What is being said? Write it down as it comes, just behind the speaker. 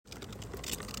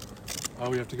Oh,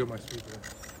 we have to go my speaker.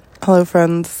 Hello,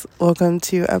 friends. Welcome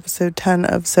to episode 10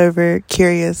 of Sober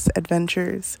Curious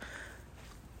Adventures.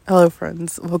 Hello,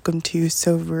 friends. Welcome to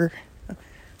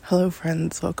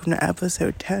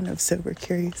episode 10 of Sober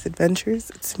Curious Adventures.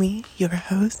 It's me, your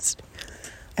host.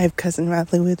 I have Cousin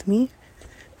Radley with me.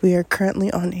 We are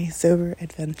currently on a sober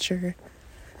adventure.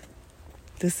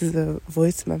 This is a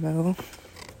voice memo.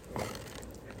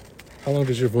 How long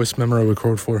does your voice memo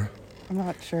record for? I'm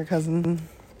not sure, cousin.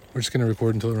 We're just going to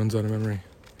record until it runs out of memory.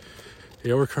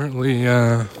 Yeah, we're currently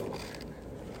about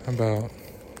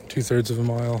 2/3 of a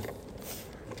mile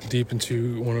deep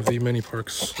into one of the many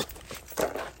parks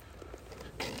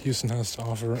Houston has to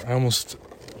offer. We're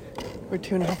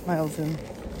 2.5 miles in.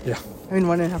 Yeah.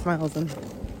 1.5 miles in.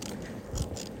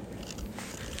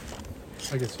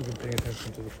 I guess you've been paying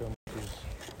attention to the film.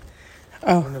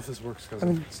 Oh. I don't know if this works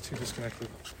because it's too disconnected.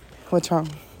 What's wrong?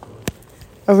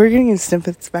 Oh, we're getting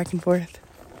snippets back and forth.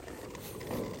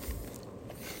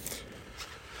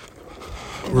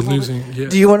 We're losing, yeah.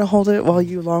 Do you want to hold it while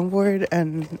you longboard?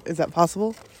 And is that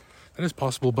possible? That is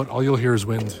possible, but all you'll hear is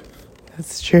wind.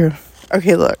 That's true.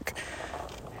 Okay, look.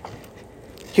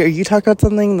 Here, you talk about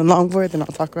something, then longboard, then I'll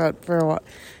talk about for a while.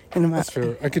 That's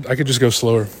fair. I could just go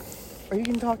slower. Or you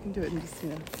can talk into it and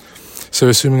just, So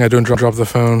assuming I don't drop the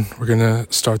phone, we're going to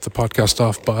start the podcast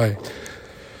off by,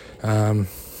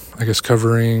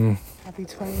 covering... Happy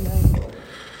 29th.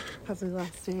 Happy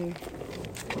last day.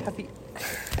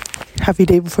 Happy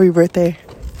day before your birthday.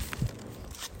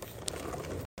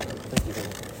 Thank you.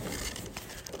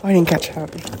 Oh, I didn't catch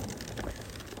that.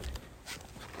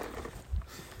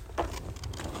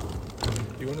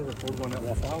 You want to record one at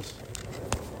Waffle House?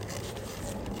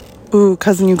 Ooh,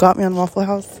 cousin, you got me on Waffle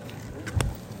House.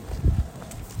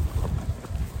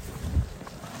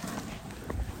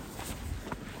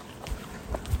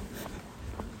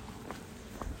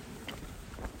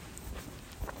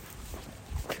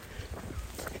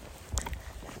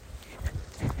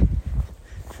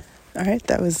 Alright,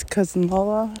 that was Cousin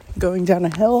Lala going down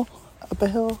a hill, up a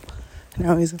hill.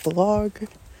 Now he's at the log.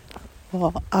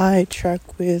 While I trek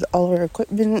with all our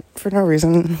equipment for no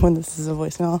reason when this is a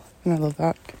voicemail. And I love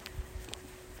that.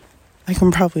 I can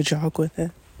probably jog with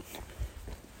it.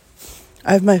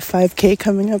 I have my 5K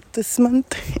coming up this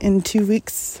month in 2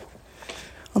 weeks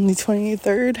on the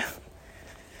 23rd.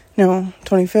 No,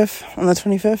 25th. On the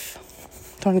 25th.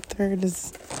 23rd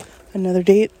is another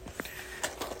date.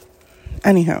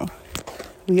 Anyhow.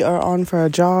 We are on for a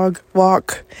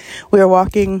walk. We are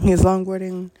walking. He is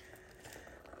longboarding.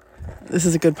 This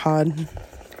is a good pod.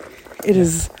 It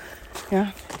is,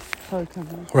 yeah. We're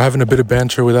having a bit of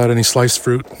banter without any sliced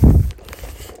fruit.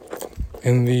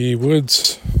 In the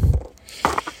woods.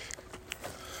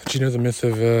 Do you know the myth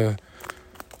of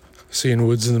seeing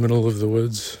woods in the middle of the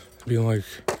woods? Being like,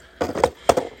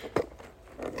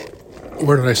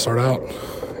 where did I start out?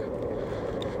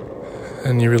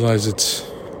 And you realize it's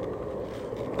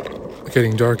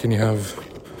getting dark and you have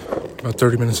about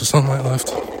 30 minutes of sunlight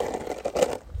left.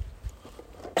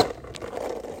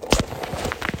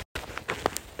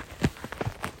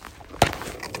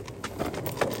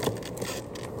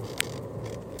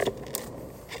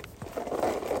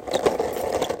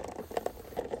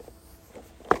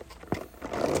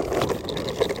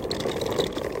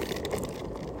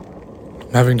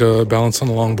 I'm having to balance on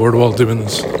the longboard while doing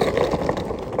this.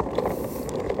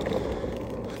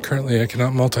 Currently, I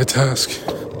cannot multitask.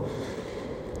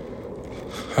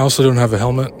 I also don't have a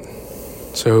helmet,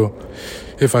 so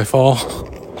if I fall,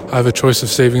 I have a choice of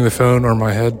saving the phone or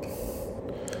my head,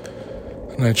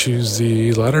 and I choose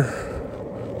the latter.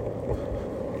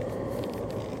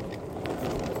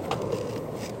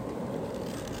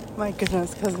 My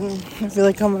goodness, cousin. I feel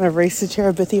like I'm on a race to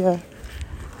Terabithia.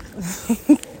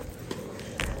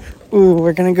 Ooh,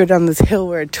 we're gonna go down this hill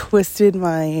where I twisted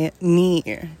my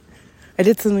knee. I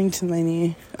did something to my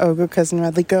knee. Oh, go Cousin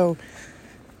Radley, go.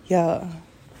 Yeah.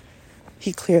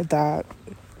 He cleared that.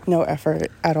 No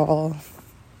effort at all.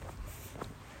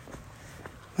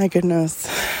 My goodness.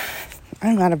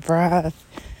 I'm out of breath.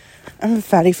 I'm a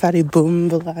fatty boom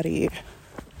baladi.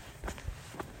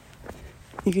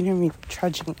 You can hear me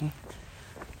trudging.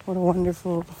 What a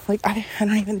wonderful... I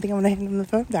don't even think I'm going to hand him the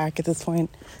phone back at this point.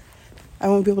 I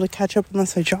won't be able to catch up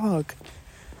unless I jog.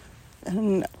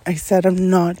 And I said I'm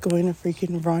not going to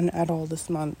freaking run at all this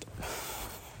month.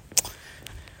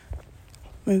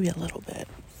 Maybe a little bit.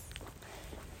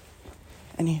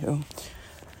 Anywho.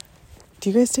 Do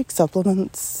you guys take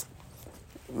supplements?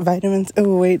 Vitamins?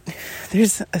 Oh, wait.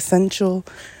 There's essential...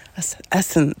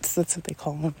 essence. That's what they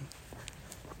call them.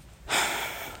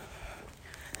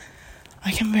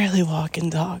 I can barely walk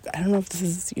and talk. I don't know if this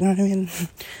is... You know what I mean?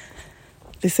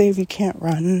 They say if you can't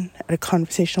run at a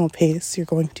conversational pace, you're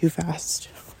going too fast.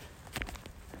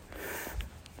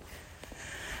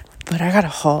 But I gotta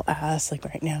haul ass like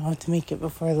right now to make it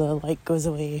before the light goes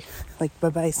away. Like,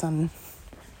 bye-bye, sun.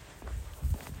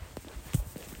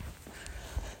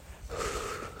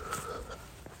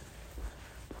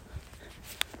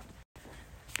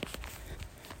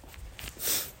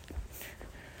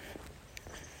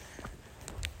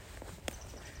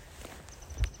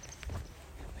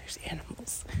 There's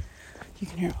animals. You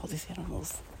can hear all these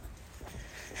animals.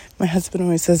 My husband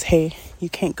always says, hey, you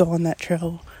can't go on that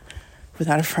trail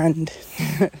without a friend.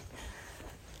 I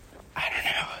don't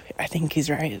know. I think he's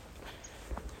right.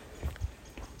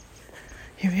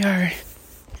 Here we are.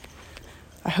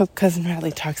 I hope Cousin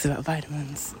Radley talks about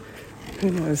vitamins. Who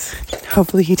knows?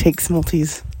 Hopefully he takes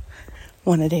multis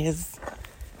one a days.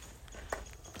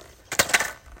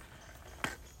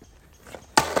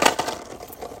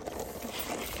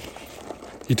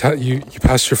 You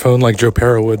passed your phone like Joe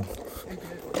Pera would.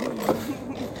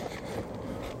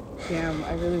 Damn,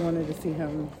 I really wanted to see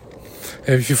him.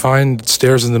 If you find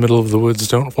stairs in the middle of the woods,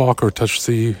 don't walk or touch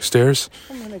the stairs.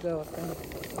 I'm gonna go up there.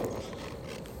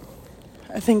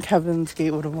 I think Heaven's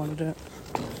Gate would have wanted it.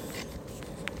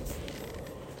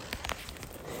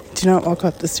 Do not walk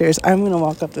up the stairs. I'm gonna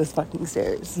walk up those fucking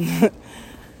stairs.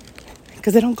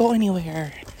 Because they don't go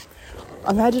anywhere.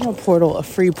 Imagine a portal, a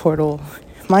free portal.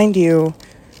 Mind you,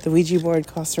 the Ouija board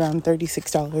costs around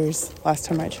 $36 last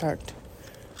time I checked.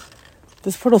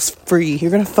 This portal's free.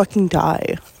 You're gonna fucking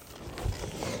die.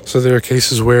 So there are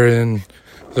cases wherein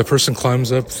the person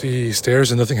climbs up the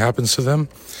stairs and nothing happens to them,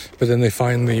 but then they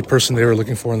find the person they were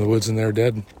looking for in the woods and they're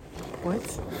dead. What?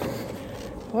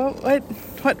 What?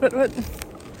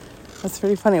 That's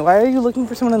pretty funny. Why are you looking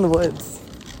for someone in the woods?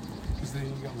 Because they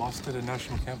got lost at a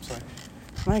national campsite.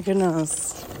 My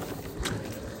goodness.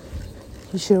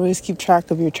 You should always keep track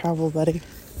of your travel buddy.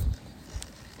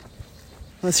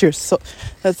 Unless you're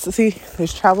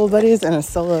there's travel buddies and a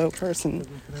solo person.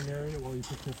 Can I narrate it while you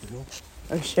push me up the hill?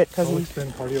 Oh shit, cousin. I'll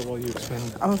extend cardio while you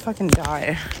extend. I'm gonna fucking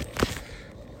die.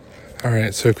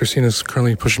 Alright, so Christina's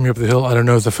currently pushing me up the hill. I don't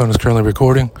know if the phone is currently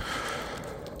recording.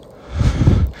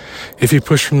 If you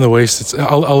push from the waist,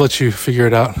 I'll let you figure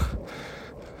it out.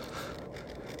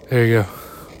 There you go.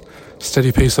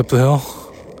 Steady pace up the hill.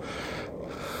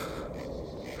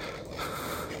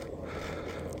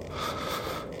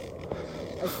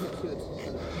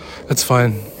 That's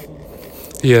fine.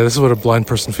 Yeah, this is what a blind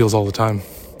person feels all the time.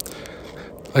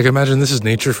 Like, imagine this is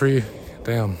nature for you.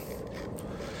 Damn.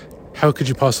 How could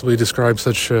you possibly describe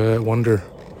such wonder?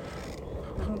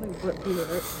 I don't think Brett Peter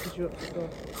put you up before.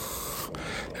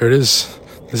 Here it is.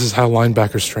 This is how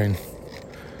linebackers train.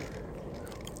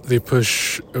 They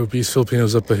push obese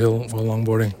Filipinos up a hill while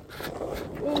longboarding.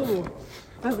 Ooh,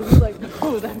 that was like,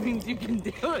 oh, that means you can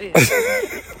do it.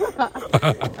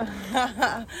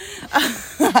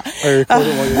 I record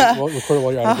it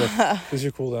while you're out of breath. This is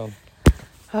your cool down.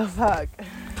 Oh, fuck.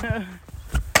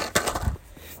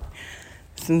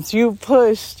 Since you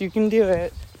pushed, you can do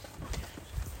it.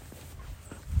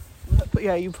 But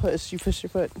yeah, you pushed your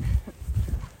foot.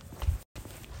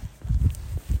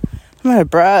 I'm out of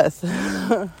breath.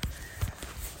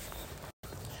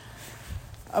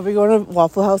 Are we going to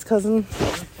Waffle House, cousin?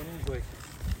 Like,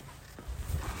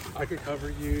 I could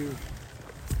cover you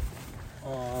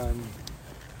on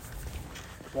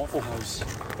Waffle House,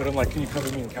 but I'm like, can you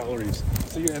cover me in calories?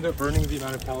 So you end up burning the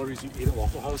amount of calories you eat at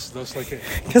Waffle House. Thus, like,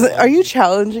 Are you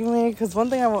challenging me? Because one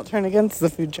thing I won't turn against is the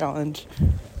food challenge.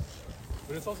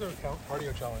 But it's also a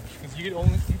cardio challenge because you can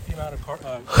only eat the amount of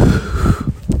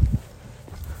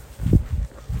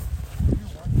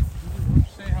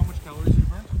say how much calories you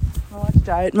burn?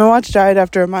 My watch died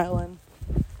after a mile in.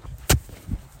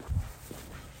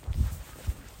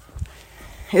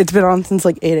 It's been on since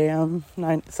like 8 a.m.,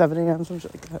 7 a.m.,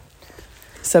 something like that.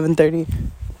 7:30.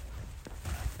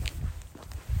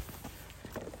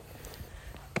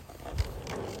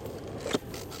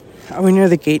 Are we near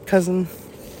the gate, cousin?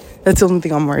 That's the only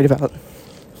thing I'm worried about.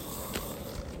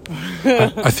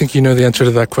 I think you know the answer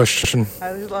to that question.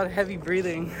 There's a lot of heavy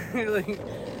breathing. Like,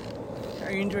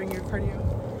 are you enjoying your cardio?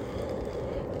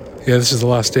 Yeah, this is the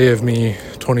last day of me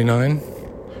 29.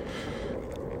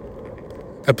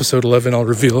 Episode 11, I'll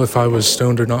reveal if I was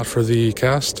stoned or not for the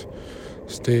cast.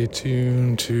 Stay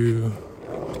tuned to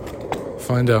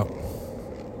find out.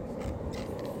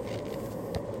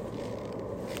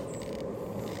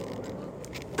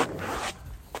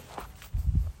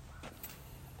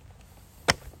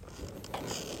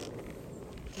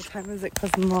 What time is it,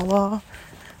 cousin Lala?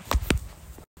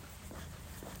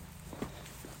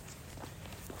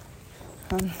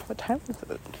 What time is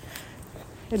it?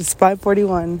 It is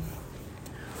 5:41.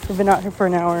 We've been out here for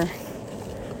an hour.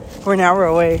 We're an hour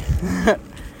away.